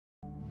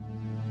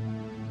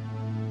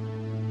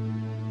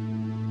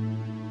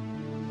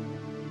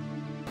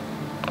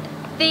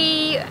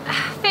The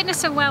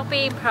fitness and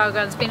wellbeing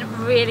program's been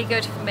really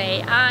good for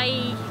me.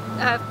 I've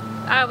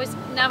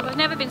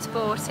never been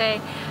sporty,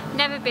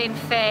 never been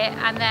fit,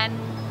 and then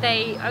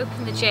they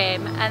opened the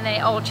gym and they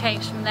all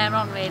changed from there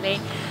on really.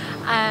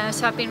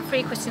 So I've been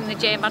frequenting the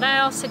gym, and I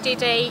also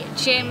did a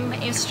gym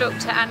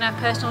instructor and a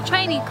personal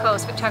training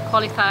course which I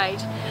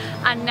qualified,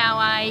 and now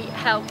I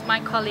help my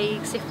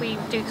colleagues if we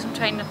do some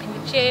training up in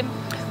the gym.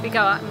 We go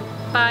out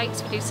on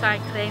bikes, we do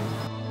cycling.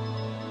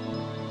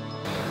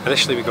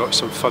 Initially we got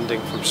some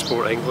funding from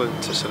Sport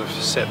England to sort of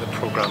set the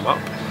programme up,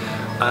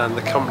 and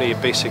the company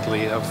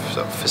basically have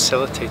sort of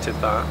facilitated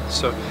that.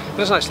 So it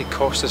doesn't actually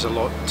cost us a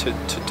lot to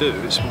do,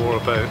 it's more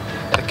about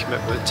the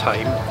commitment of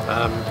time.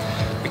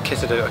 We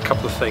kitted out a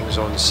couple of things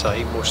on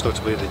site, most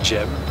notably the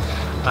gym,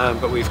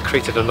 but we've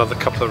created another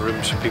couple of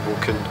rooms where people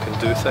can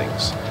do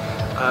things.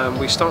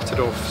 We started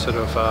off sort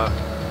of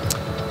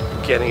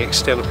getting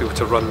external people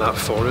to run that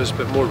for us,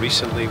 but more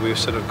recently we've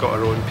sort of got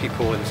our own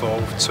people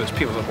involved, so it's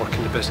people that work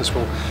in the business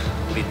will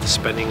lead the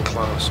spinning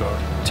class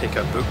or take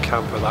a boot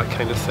camp or that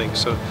kind of thing,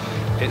 so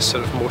it's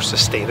sort of more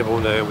sustainable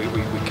now. We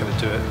kind of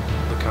do it,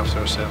 look after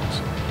ourselves.